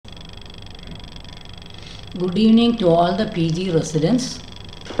Good evening to all the PG residents.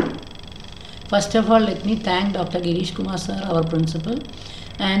 First of all, let me thank Dr. Girish Kumar sir, our principal,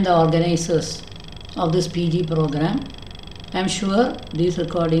 and the organizers of this PG program. I am sure these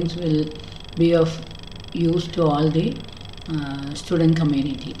recordings will be of use to all the student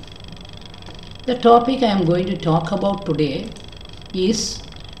community. The topic I am going to talk about today is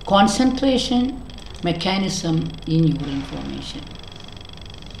concentration mechanism in urine formation.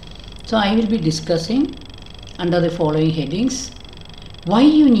 So I will be discussing under the following headings: why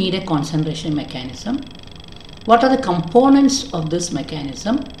you need a concentration mechanism, what are the components of this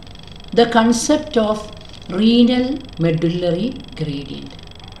mechanism, the concept of renal medullary gradient,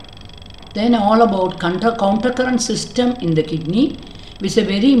 then all about countercurrent system in the kidney, which is a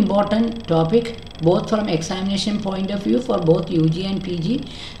very important topic both from examination point of view for both UG and PG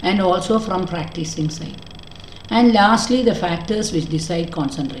and also from practicing side. And lastly, the factors which decide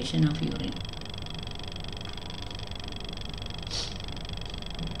concentration of urine.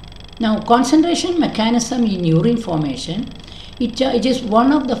 Now, concentration mechanism in urine formation, it is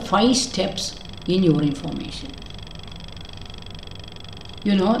one of the 5 steps in urine formation.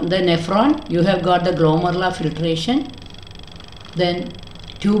 You know, the nephron, you have got the glomerular filtration, then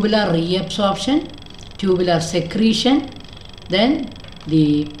tubular reabsorption, tubular secretion, then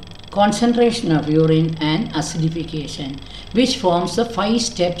the concentration of urine and acidification, which forms the 5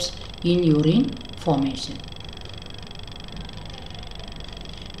 steps in urine formation.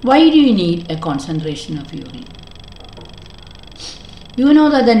 Why do you need a concentration of urine? You know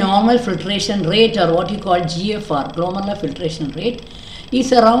that the normal filtration rate, or what you call GFR, glomerular filtration rate,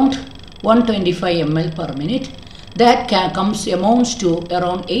 is around 125 ml per minute. That amounts to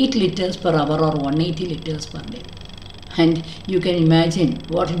around 8 liters per hour or 180 liters per day. And you can imagine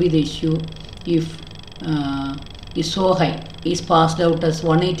what will be the issue if is so high, is passed out as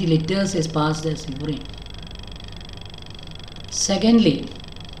 180 liters is passed as urine. Secondly,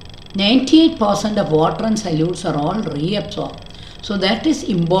 98% of water and solutes are all reabsorbed. So that is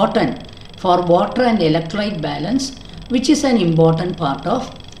important for water and electrolyte balance, which is an important part of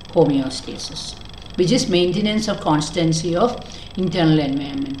homeostasis, which is maintenance of constancy of internal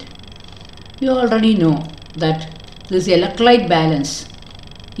environment. You already know that this electrolyte balance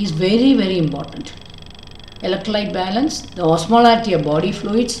is very, very important. Electrolyte balance, the osmolarity of body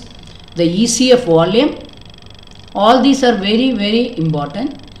fluids, the ECF volume, all these are very, very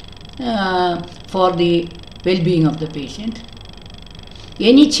important for the well-being of the patient.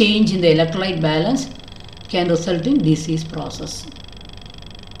 Any change in the electrolyte balance can result in disease process.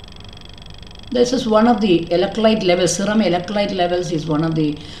 This is one of the electrolyte levels, serum electrolyte levels is one of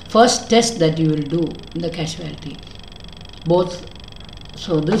the first tests that you will do in the casualty. Both,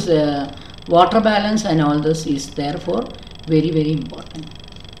 so this water balance and all this is therefore very, very important.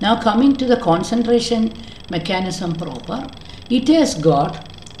 Now coming to the concentration mechanism proper, it has got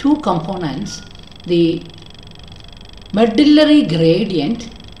 2 components, the medullary gradient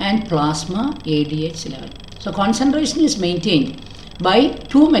and plasma ADH level. So concentration is maintained by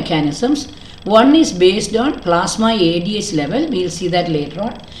 2 mechanisms. One is based on plasma ADH level, we will see that later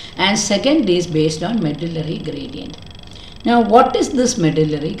on, and second is based on medullary gradient. Now what is this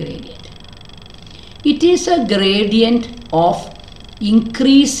medullary gradient? It is a gradient of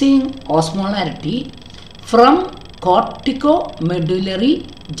increasing osmolarity from corticomedullary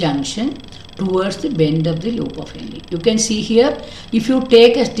junction towards the bend of the loop of Henle. You can see here, if you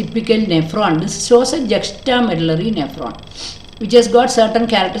take a typical nephron, this shows a juxtamedullary nephron, which has got certain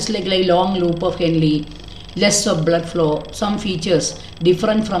characteristics like long loop of Henle, less of blood flow, some features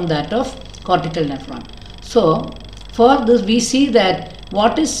different from that of cortical nephron. So for this we see that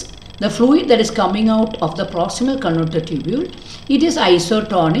what is the fluid that is coming out of the proximal convoluted tubule, it is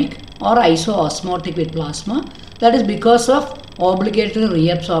isotonic or isoosmotic with plasma. That is because of obligatory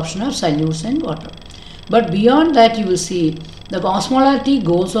reabsorption of solutes and water. But beyond that, you will see the osmolarity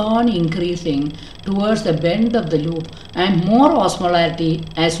goes on increasing towards the bend of the loop, and more osmolarity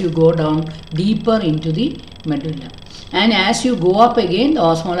as you go down deeper into the medulla. And as you go up again, the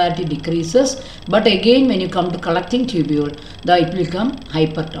osmolarity decreases, but again when you come to collecting tubule, it will become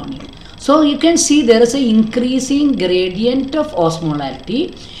hypertonic. So you can see there is an increasing gradient of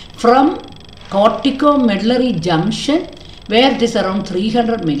osmolarity from corticomedullary junction, where it is around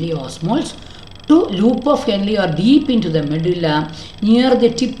 300 milliosmoles, to loop of Henle or deep into the medulla near the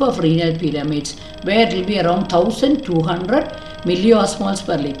tip of renal pyramids, where it will be around 1200 milliosmoles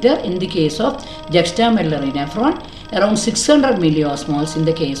per liter in the case of juxtamedullary nephron, around 600 milliosmoles in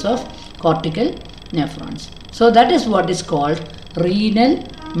the case of cortical nephrons. So that is what is called renal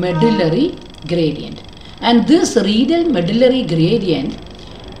medullary gradient. And this renal medullary gradient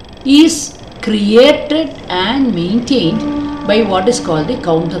is created and maintained by what is called the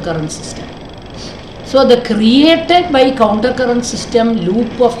countercurrent system. So the created by countercurrent system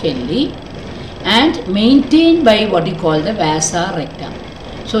loop of Henle and maintained by what you call the vasa recta.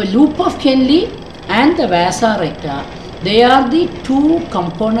 So loop of Henle and the vasa recta, they are the two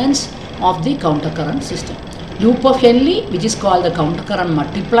components of the countercurrent system. Loop of Henle, which is called the countercurrent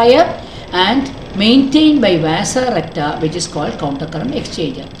multiplier, and maintained by vasa recta, which is called countercurrent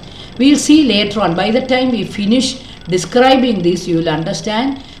exchanger. We will see later on. By the time we finish describing this, you will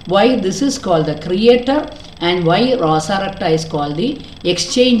understand why this is called the creator and why vasa recta is called the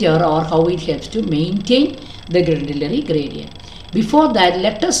exchanger, or how it helps to maintain the medullary gradient. Before that,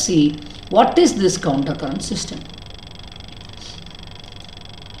 let us see what is this countercurrent system.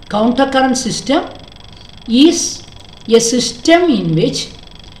 Countercurrent system is a system in which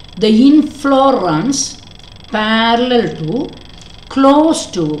the inflow runs parallel to, close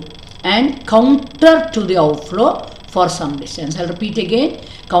to, and counter to the outflow for some distance. I'll repeat again.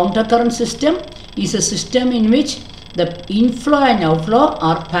 Countercurrent system is a system in which the inflow and outflow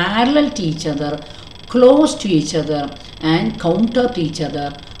are parallel to each other, close to each other, and counter to each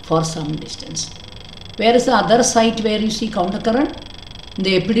other for some distance. Where is the other site where you see countercurrent?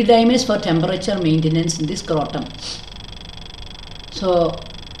 The epididymis for temperature maintenance in the scrotum. So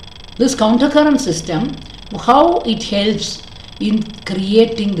this countercurrent system, how it helps in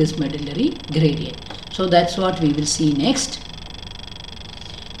creating this medullary gradient. So that's what we will see next.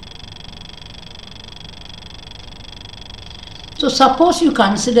 So suppose you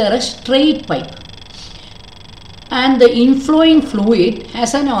consider a straight pipe and the inflowing fluid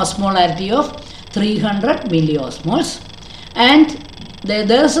has an osmolarity of 300 milliosmoles, and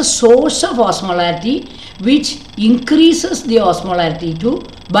there is a source of osmolarity which increases the osmolarity to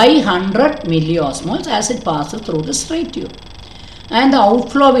by 100 milliosmoles as it passes through the straight tube, and the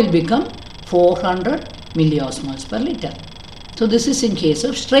outflow will become 400 milliosmoles per liter. So this is in case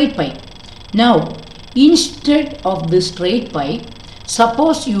of straight pipe. Now instead of this straight pipe,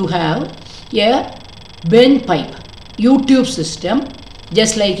 suppose you have a bent pipe, U-tube system,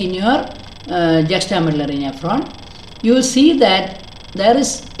 just like in your juxtamedullary nephron. You will see that there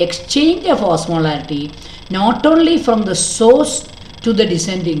is exchange of osmolarity not only from the source to the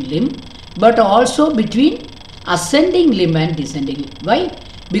descending limb, but also between ascending limb and descending limb. Why?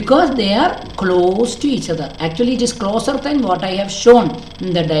 Because they are close to each other. Actually, it is closer than what I have shown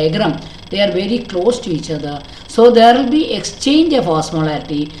in the diagram. They are very close to each other. So there will be exchange of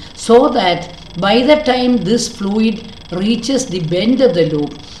osmolarity, so that by the time this fluid reaches the bend of the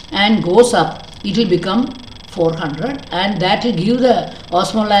loop and goes up, it will become 400, and that will give the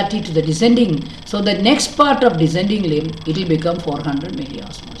osmolarity to the descending. So the next part of descending limb, it will become 400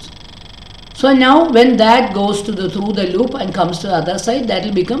 milliosmoles. So now when that goes to through the loop and comes to the other side, that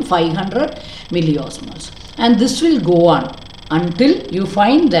will become 500 milliosmoles. And this will go on until you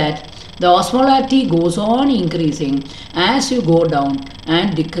find that the osmolarity goes on increasing as you go down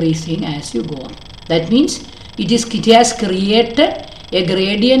and decreasing as you go on. That means it has created a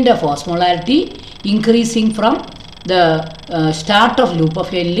gradient of osmolarity increasing from the start of loop of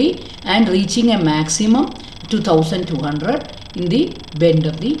Henle and reaching a maximum to 1200 in the bend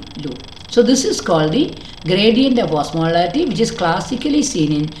of the loop. So this is called the gradient of osmolarity, which is classically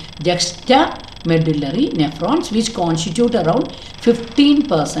seen in juxtamedullary nephrons, which constitute around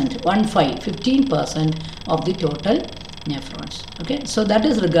 15% of the total nephrons. Okay, so that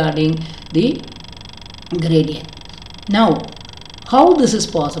is regarding the gradient. Now, how this is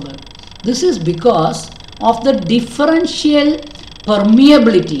possible? This is because of the differential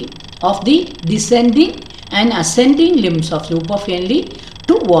permeability of the descending and ascending limbs of loop of Henle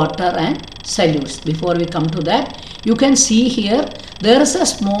to water and solutes. Before we come to that, you can see here there is a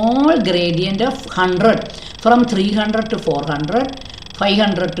small gradient of 100 from 300 to 400,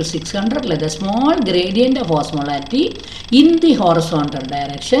 500 to 600, like a small gradient of osmolarity in the horizontal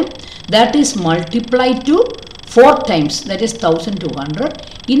direction that is multiplied to 4 times, that is 1200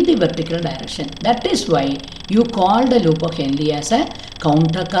 in the vertical direction. That is why you call the loop of Henle as a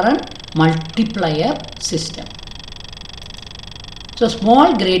countercurrent multiplier system. So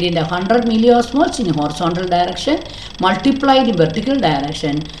small gradient of 100 milliosmoles in horizontal direction multiplied in vertical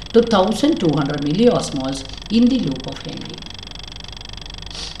direction to 1200 milliosmoles in the loop of Henle.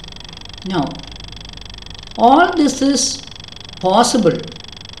 Now, all this is possible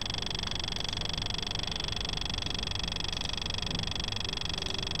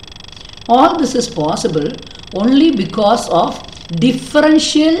only because of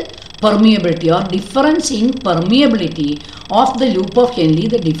differential permeability or difference in permeability of the loop of Henle,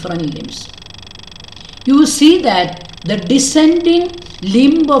 the different limbs. You see that the descending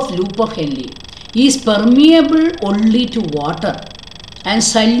limb of loop of Henle is permeable only to water and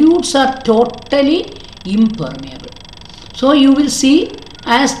solutes are totally impermeable. So you will see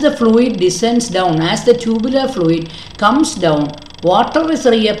as the fluid descends down, as the tubular fluid comes down, water is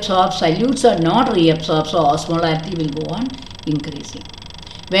reabsorbed, solutes are not reabsorbed, so osmolarity will go on increasing.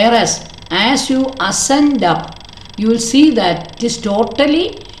 Whereas as you ascend up, you will see that it is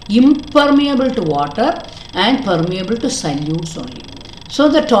totally impermeable to water and permeable to solutes only. So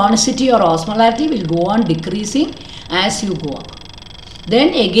the tonicity or osmolarity will go on decreasing as you go up. Then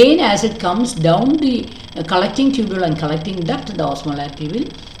again as it comes down the collecting tubule and collecting duct, the osmolarity will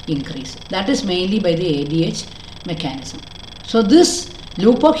increase. That is mainly by the ADH mechanism. So this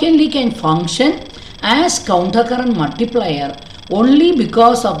loop of Henle can function as countercurrent multiplier only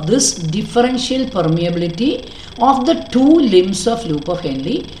because of this differential permeability of the two limbs of loop of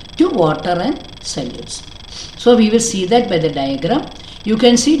Henle to water and solutes. So we will see that by the diagram. You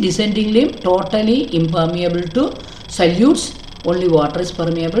can see descending limb totally impermeable to solutes, only water is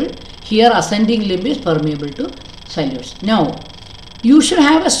permeable. Here ascending limb is permeable to solutes. Now you should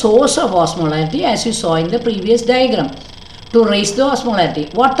have a source of osmolarity as you saw in the previous diagram to raise the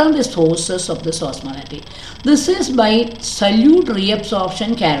osmolarity. What are the sources of this osmolarity? This is by solute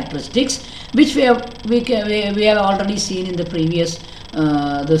reabsorption characteristics, which we have already seen in the previous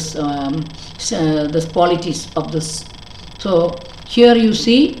this qualities of this. So here you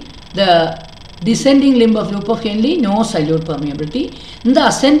see the descending limb of loop of Henle, no solute permeability. In the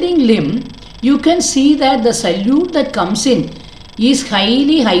ascending limb, you can see that the solute that comes in is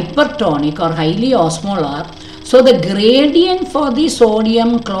highly hypertonic or highly osmolar. So the gradient for the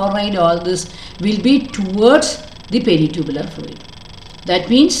sodium, chloride, all this will be towards the peritubular fluid. That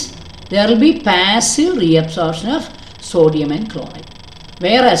means there will be passive reabsorption of sodium and chloride.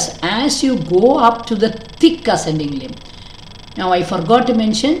 Whereas as you go up to the thick ascending limb, now I forgot to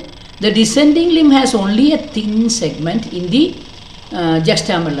mention, the descending limb has only a thin segment in the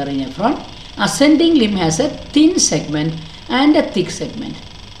juxtamedullary nephron. Ascending limb has a thin segment and a thick segment.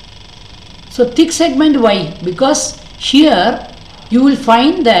 So thick segment, why? Because here you will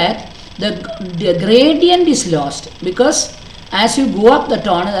find that the gradient is lost, because as you go up the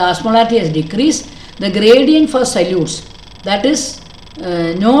osmolarity has decreased, the gradient for solutes, that is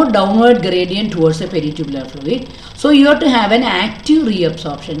no downward gradient towards the peritubular fluid. So you have to have an active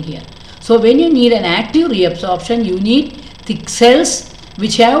reabsorption here. So when you need an active reabsorption, you need thick cells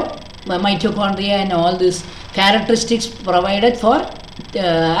which have mitochondria and all these characteristics provided for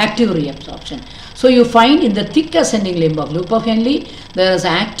active reabsorption. So you find in the thick ascending limb of loop of Henle, there is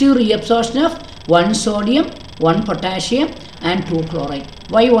active reabsorption of 1 sodium, 1 potassium and 2 chloride.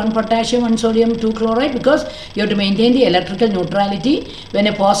 Why 1 potassium, 1 sodium, 2 chloride? Because you have to maintain the electrical neutrality. When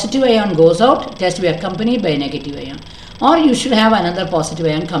a positive ion goes out, it has to be accompanied by a negative ion. Or you should have another positive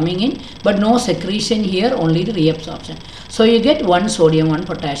ion coming in, but no secretion here, only the reabsorption. So you get 1 sodium, 1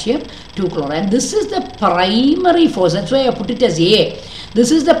 potassium, 2 chloride. And this is the primary force. That's why I put it as A.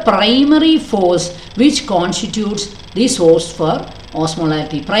 This is the primary force which constitutes the source for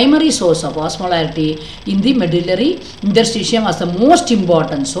osmolarity. Primary source of osmolarity in the medullary interstitium as the most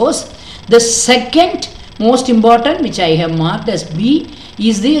important source. The second most important, which I have marked as B,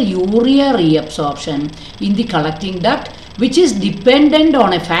 is the urea reabsorption in the collecting duct, which is dependent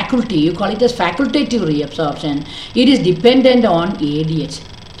on a faculty. You call it as facultative reabsorption. It is dependent on ADH.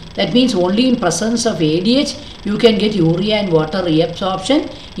 That means only in presence of ADH you can get urea and water reabsorption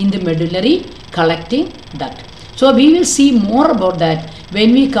in the medullary collecting duct. So we will see more about that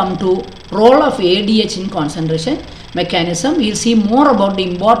when we come to role of ADH in concentration mechanism. We will see more about the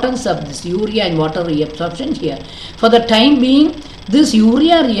importance of this urea and water reabsorption here. For the time being, this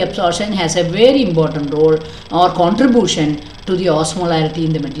urea reabsorption has a very important role or contribution to the osmolarity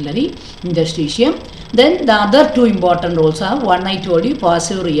in the medullary interstitium. Then the other two important roles are, one I told you,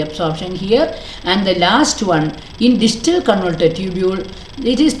 passive reabsorption here, and the last one in distal convoluted tubule,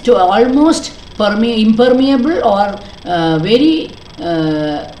 it is to almost impermeable or very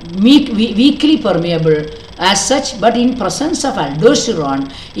weakly permeable as such, but in presence of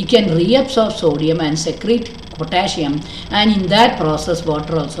aldosterone it can reabsorb sodium and secrete potassium, and in that process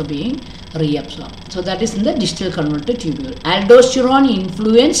water also being reabsorbed. So that is in the distal convoluted tubule. Aldosterone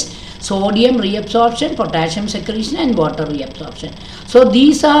influence sodium reabsorption, potassium secretion and water reabsorption. So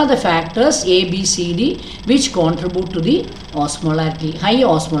these are the factors A, B, C, D which contribute to the osmolarity, high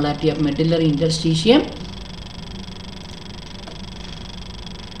osmolarity of medullary interstitium.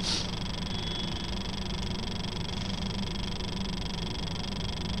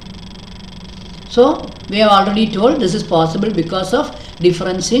 So we have already told this is possible because of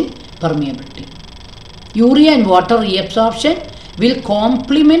difference in permeability. Urea and water reabsorption will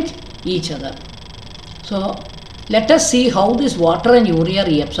complement each other. So let us see how this water and urea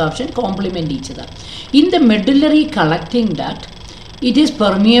reabsorption complement each other. In the medullary collecting duct, it is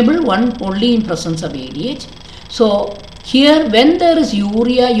permeable only in presence of ADH. So here when there is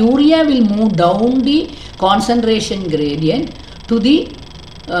urea will move down the concentration gradient to the,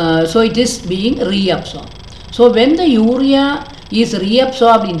 so it is being reabsorbed. So when the urea is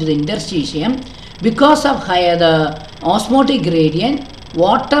reabsorbed into the interstitium, because of the osmotic gradient,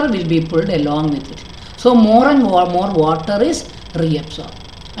 water will be pulled along with it. So more and more water is reabsorbed.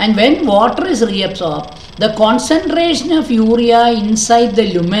 And when water is reabsorbed, the concentration of urea inside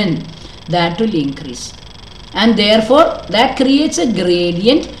the lumen, that will increase. And therefore, that creates a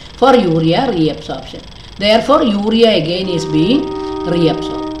gradient for urea reabsorption. Therefore, urea again is being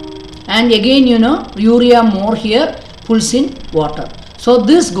reabsorbed. And again, urea more here pulls in water. So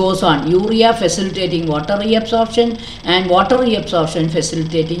this goes on, urea facilitating water reabsorption and water reabsorption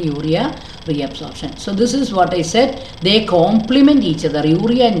facilitating urea reabsorption. So this is what I said, they complement each other.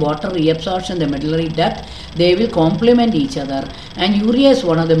 Urea and water reabsorption, the medullary duct, they will complement each other, and urea is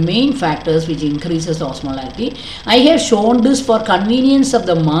one of the main factors which increases osmolarity. I have shown this for convenience of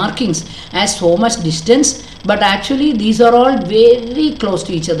the markings as so much distance, but actually these are all very close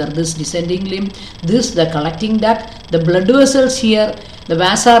to each other. This descending limb, this the collecting duct, the blood vessels here, the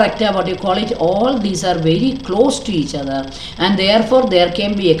vasa recta, what you call it, all these are very close to each other, and therefore there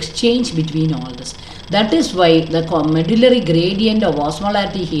can be exchange between all this. That is why the medullary gradient of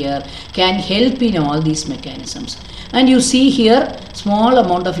osmolarity here can help in all these mechanisms. And you see here, small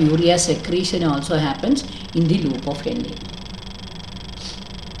amount of urea secretion also happens in the loop of Henle.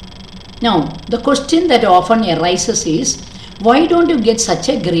 Now, the question that often arises is, why don't you get such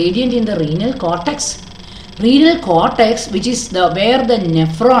a gradient in the renal cortex? Renal cortex, which is where the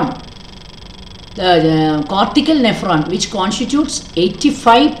nephron, the cortical nephron, which constitutes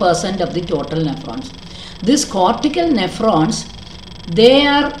 85% of the total nephrons. These cortical nephrons, they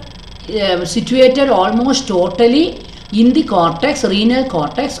are situated almost totally in the cortex, renal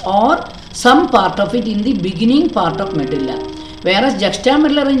cortex, or some part of it in the beginning part of medulla. Whereas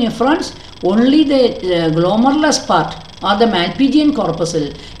juxtamedullary nephrons, only the glomerulus part or the Malpighian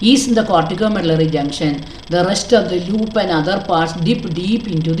corpuscle is in the corticomedullary junction. The rest of the loop and other parts dip deep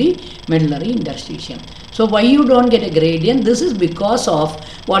into the medullary interstitium. So why you don't get a gradient? This is because of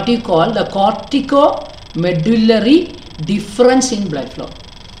what you call the corticomedullary difference in blood flow.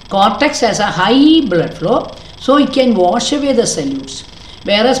 Cortex has a high blood flow, so it can wash away the solutes.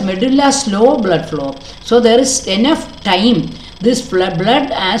 Whereas medulla slow blood flow, so there is enough time. This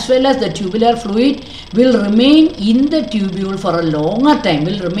blood as well as the tubular fluid will remain in the tubule for a longer time,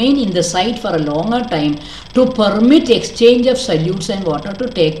 will remain in the site for a longer time to permit exchange of solutes and water to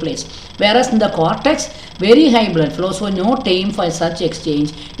take place. Whereas in the cortex, very high blood flow, so no time for such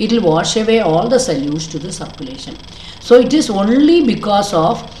exchange, it will wash away all the solutes to the circulation. So it is only because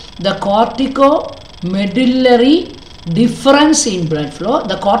of the corticomedullary difference in blood flow,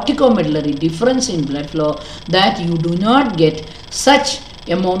 the corticomedullary difference in blood flow, that you do not get such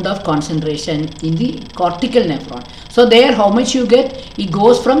amount of concentration in the cortical nephron. So there how much you get? It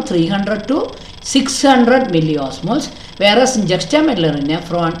goes from 300 to 600 milliosmoles, whereas in juxtamedullary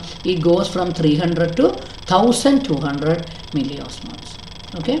nephron it goes from 300 to 1200 milliosmoles.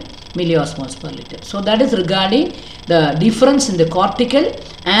 Okay, milliosmoles per liter. So that is regarding the difference in the cortical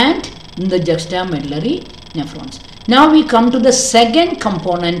and in the juxtamedullary nephrons. Now we come to the second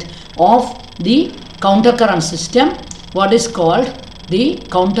component of the countercurrent system, what is called the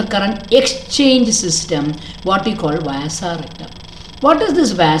countercurrent exchange system, what we call vasa recta. What is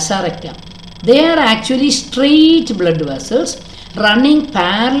this vasa recta? They are actually straight blood vessels running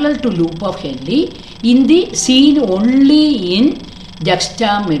parallel to loop of Henle, seen only in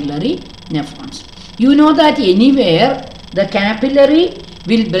juxtamedullary nephrons. You know that anywhere the capillary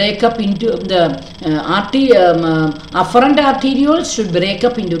will break up into the afferent arterioles should break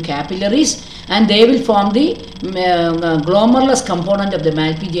up into capillaries, and they will form the glomerulus component of the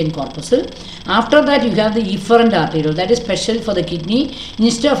Malpighian corpuscle. After that you have the efferent arteriole, that is special for the kidney.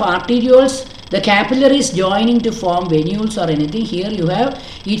 Instead of arterioles, the capillaries joining to form venules or anything, here you have,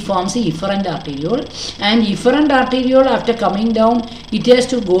 it forms the efferent arteriole, and efferent arteriole after coming down, it has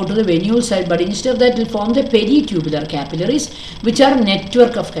to go to the venule side, but instead of that it will form the peritubular capillaries, which are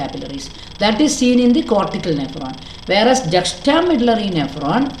network of capillaries. That is seen in the cortical nephron. Whereas juxtamedullary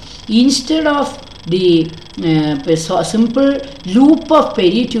nephron, instead of the simple loop of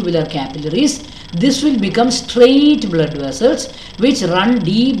peritubular capillaries, this will become straight blood vessels which run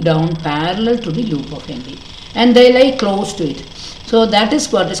deep down parallel to the loop of Henle, and they lie close to it. So that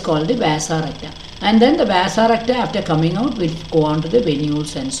is what is called the vasa recta. and then the vasa recta after coming out will go on to the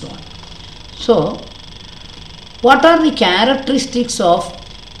venules and so on. So, what are the characteristics of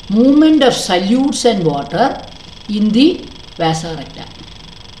movement of solutes and water in the vasa recta?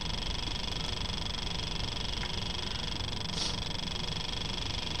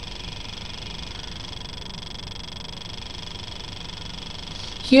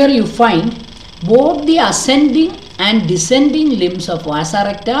 Here you find both the ascending and descending limbs of vasa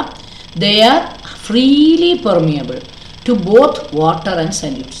recta, they are freely permeable to both water and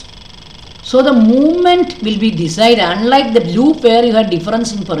solutes. So the movement will be decided, unlike the loop where you had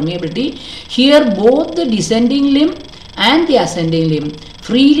difference in permeability, here both the descending limb and the ascending limb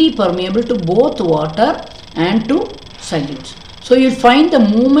freely permeable to both water and to solutes. So you will find the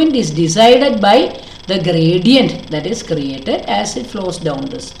movement is decided by the gradient that is created as it flows down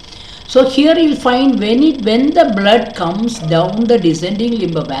this. So here you will find when the blood comes down the descending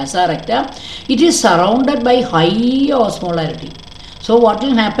limb of vasa recta, it is surrounded by high osmolarity. So what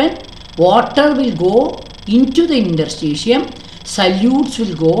will happen? Water will go into the interstitium, solutes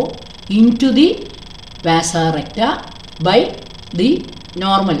will go into the vasa recta by the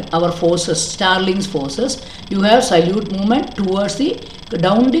normal, our forces, Starling's forces. You have solute movement towards the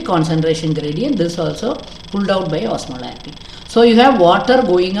down the concentration gradient. This also pulled out by osmolarity. So you have water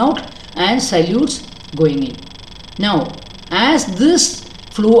going out and solutes going in. Now, as this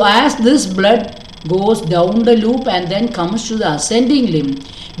blood goes down the loop and then comes to the ascending limb,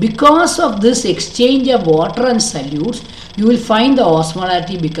 because of this exchange of water and solutes, you will find the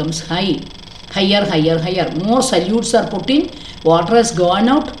osmolarity becomes higher. More solutes are put in, water has gone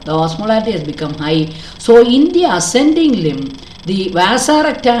out, the osmolarity has become high. So in the ascending limb, the vasa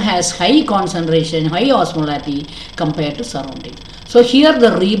recta has high concentration, high osmolarity compared to surrounding. So here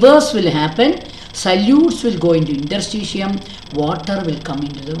the reverse will happen, solutes will go into interstitium, water will come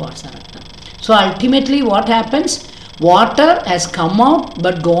into the vasa recta. So ultimately what happens? Water has come out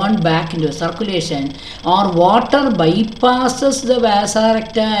but gone back into circulation, or water bypasses the vasa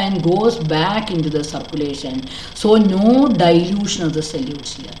recta and goes back into the circulation. So no dilution of the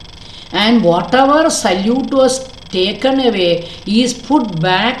solutes here. And whatever solute was taken away is put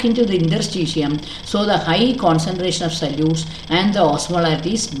back into the interstitium. So the high concentration of solutes and the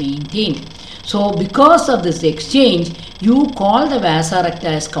osmolarity is maintained. So because of this exchange, you call the vasa recta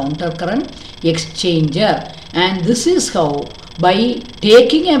as countercurrent exchanger. And this is how, by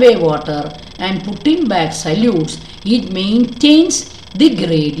taking away water and putting back solutes, it maintains the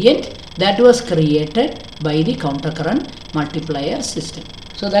gradient that was created by the countercurrent multiplier system.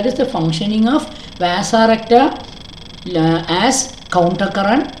 So that is the functioning of vasa recta as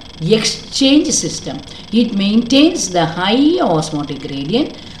countercurrent exchange system. It maintains the high osmotic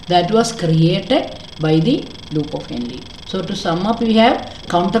gradient that was created by the loop of Henle. So to sum up, we have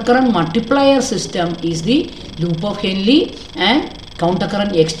countercurrent multiplier system is the loop of Henle and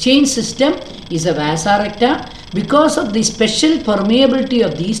countercurrent exchange system is a vasa recta. Because of the special permeability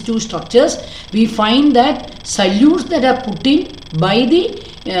of these two structures, we find that solutes that are put in by the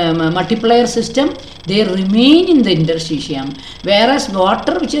multiplier system, they remain in the interstitium, whereas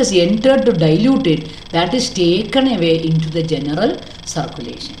water which has entered to dilute it, that is taken away into the general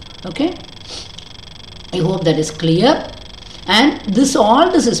circulation. Okay, I hope that is clear. And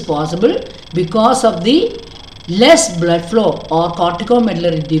all this is possible because of the less blood flow or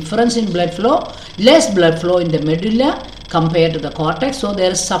corticomedullary difference in blood flow, less blood flow in the medulla compared to the cortex. So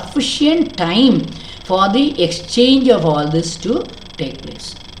there is sufficient time for the exchange of all this to take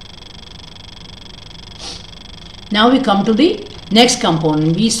place. Now we come to the next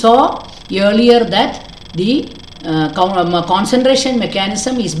component. We saw earlier that the concentration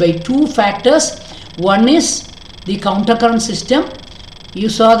mechanism is by two factors. One is the countercurrent system. You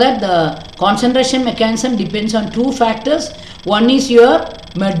saw that the concentration mechanism depends on two factors. One is your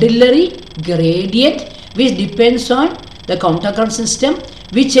medullary gradient, which depends on the countercurrent system,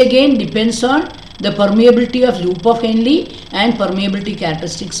 which again depends on the permeability of loop of Henle and permeability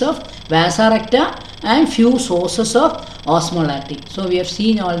characteristics of vasa recta and few sources of osmolarity. So we have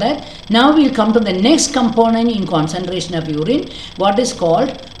seen all that. Now we will come to the next component in concentration of urine, what is called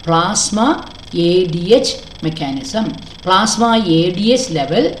plasma ADH mechanism. Plasma ADH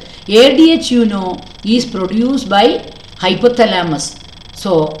level. ADH, you know, is produced by hypothalamus.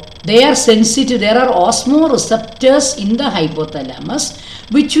 So they are sensitive. There are osmoreceptors in the hypothalamus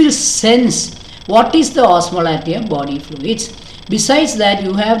which will sense what is the osmolarity of body fluids. Besides that,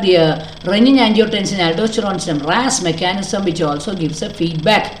 you have the renin-angiotensin aldosterone system RAS mechanism, which also gives a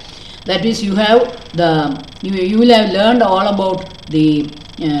feedback. That is, you have the you will have learned all about the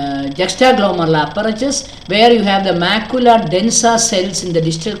juxtaglomerular apparatus, where you have the macula densa cells in the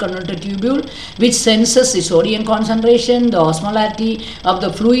distal convoluted tubule, which senses the sodium concentration, the osmolarity of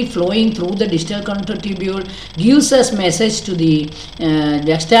the fluid flowing through the distal convoluted tubule, gives us message to the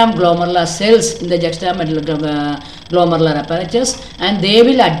juxtaglomerular cells in the juxtaglomerular apparatus, and they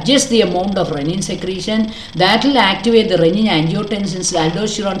will adjust the amount of renin secretion. That will activate the renin angiotensin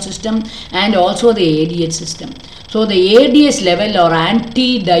aldosterone system and also the ADH system. So the ADH level or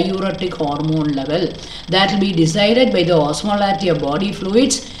anti-diuretic hormone level, that will be decided by the osmolarity of body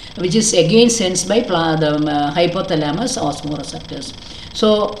fluids, which is again sensed by the hypothalamus osmoreceptors.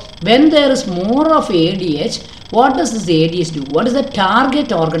 So when there is more of ADH, what does this ADH do? What is the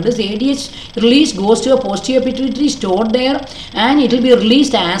target organ? This ADH release goes to a posterior pituitary, stored there, and it will be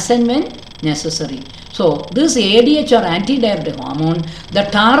released as and when necessary. So this ADH or antidiuretic hormone, the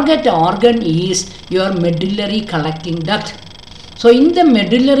target organ is your medullary collecting duct. So in the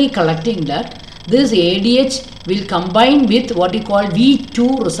medullary collecting duct, this ADH will combine with what you call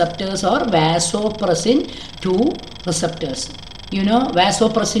V2 receptors or vasopressin 2 receptors. You know,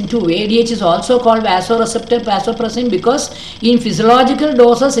 vasopressin 2, ADH is also called vasopressin because in physiological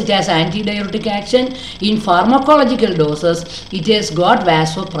doses it has antidiuretic action, in pharmacological doses it has got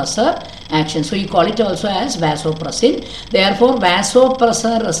vasopressor action. So you call it also as vasopressin. Therefore,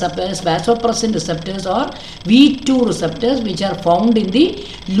 vasopressin receptors or V2 receptors, which are found in the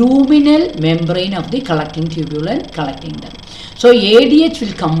luminal membrane of the collecting tubule and collecting duct. So ADH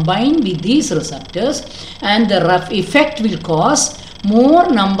will combine with these receptors, and the rough effect will cause more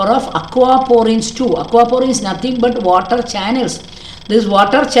number of aquaporins too. Aquaporin is nothing but water channels. These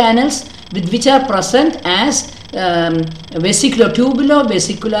water channels with which are present as tubular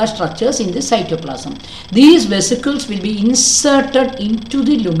vesicular structures in the cytoplasm. These vesicles will be inserted into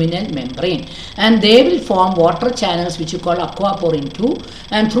the luminal membrane, and they will form water channels which you call aquaporin 2,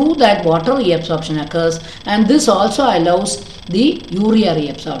 and through that water reabsorption occurs, and this also allows the urea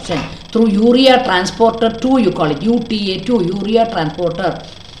reabsorption through urea transporter 2, you call it UTA2, urea transporter.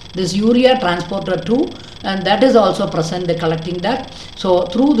 This urea transporter 2, and that is also present in the collecting duct. So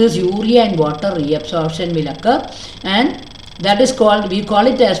through this urea and water reabsorption will occur, and that is called, we call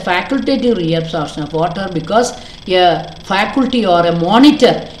it as facultative reabsorption of water, because a faculty or a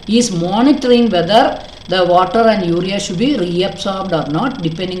monitor is monitoring whether the water and urea should be reabsorbed or not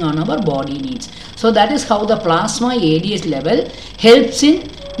depending on our body needs. So that is how the plasma ADH level helps in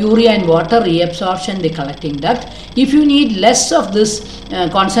urea and water reabsorption in the collecting duct. If you need less of this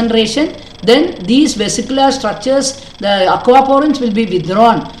concentration, then these vesicular structures, the aquaporins will be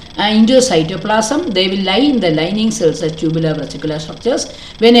withdrawn into cytoplasm. They will lie in the lining cells as tubular vesicular structures.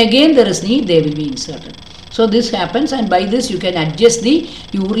 When again there is need, they will be inserted. So this happens, and by this you can adjust the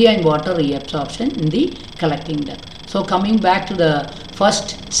urea and water reabsorption in the collecting duct. So coming back to the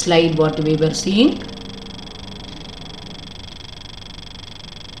first slide, what we were seeing.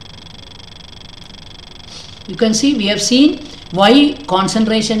 You can see we have seen why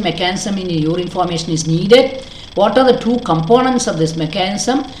concentration mechanism in urine formation is needed. What are the two components of this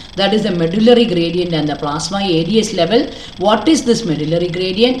mechanism? That is the medullary gradient and the plasma ADH level. What is this medullary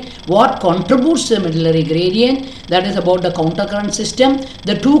gradient? What contributes to the medullary gradient? That is about the countercurrent system.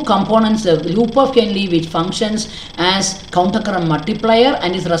 The two components, the loop of Henle, which functions as countercurrent multiplier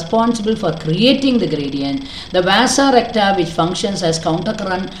and is responsible for creating the gradient. The vasa recta, which functions as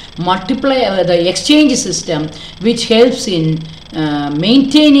countercurrent multiplier, the exchange system, which helps in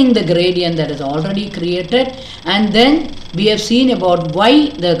maintaining the gradient that is already created. And then we have seen about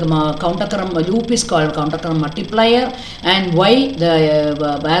why the countercurrent loop is called countercurrent multiplier, and why the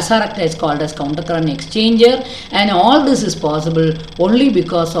vasa recta is called as countercurrent exchanger, and all this is possible only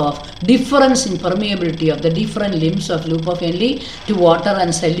because of difference in permeability of the different limbs of loop of Henle to water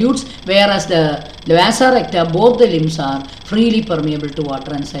and solutes, whereas the vasa recta, both the limbs are freely permeable to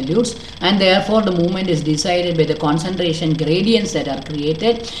water and solutes, and therefore the movement is decided by the concentration gradients that are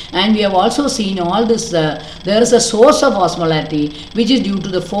created. And we have also seen all this, there is a source of osmolarity which is due to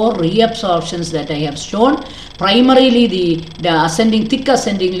the four reabsorptions that I have shown. Primarily the ascending, thick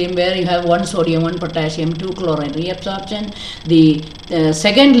ascending limb, where you have 1 sodium, 1 potassium, 2 chloride reabsorption.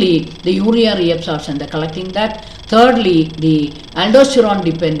 Secondly, the urea reabsorption, the collecting duct. Thirdly, the aldosterone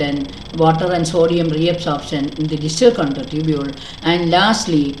dependent water and sodium reabsorption in the distal convoluted tubule. And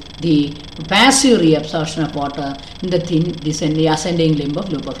lastly, the passive reabsorption of water in the thin ascending limb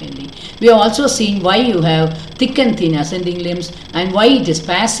of loop of Henle. We have also seen why you have thick and thin ascending limbs, and why it is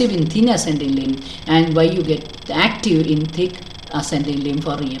passive in thin ascending limb, and why you get active in thick ascending limb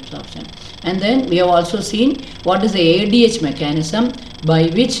for reabsorption. And then we have also seen what is the ADH mechanism by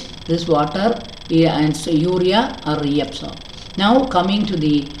which this water and urea are reabsorbed. Now coming to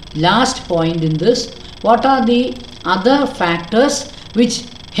the last point in this, what are the other factors which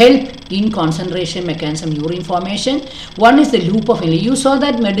help in concentration mechanism urine formation? One is the loop of Henle. You saw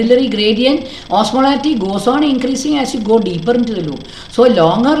that medullary gradient osmolarity goes on increasing as you go deeper into the loop. So a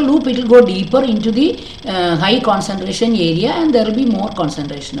longer loop, it will go deeper into the high concentration area, and there will be more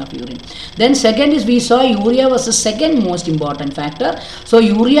concentration of urine. Then second is, we saw urea was the second most important factor. So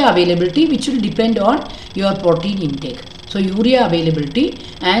urea availability, which will depend on your protein intake. So urea availability,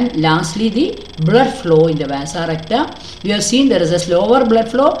 and lastly the blood flow in the vasa recta. We have seen there is a slower blood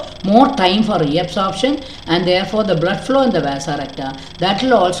flow, more time for reabsorption, and therefore the blood flow in the vasa recta, that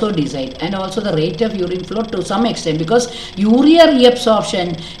will also decide, and also the rate of urine flow to some extent, because urea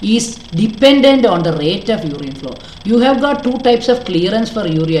reabsorption is dependent on the rate of urine flow. You have got two types of clearance for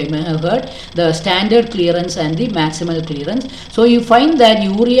urea. You may have heard the standard clearance and the maximal clearance. So you find that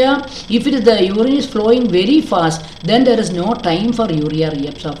urea, if it is the urine is flowing very fast, then there is no time for urea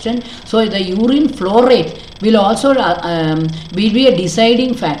reabsorption. So the urine flow rate will also will be a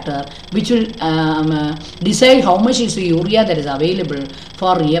deciding factor, which will decide how much is the urea that is available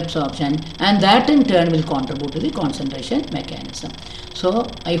for reabsorption, and that in turn will contribute to the concentration mechanism. So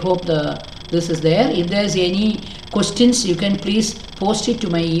I hope this is there. If there is any questions, you can please post it to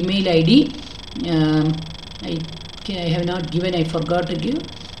my email ID. I have not given, I forgot to give.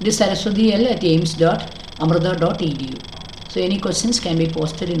 This saraswathi@aims.amrita.edu. So any questions can be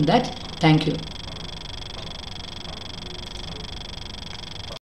posted in that. Thank you.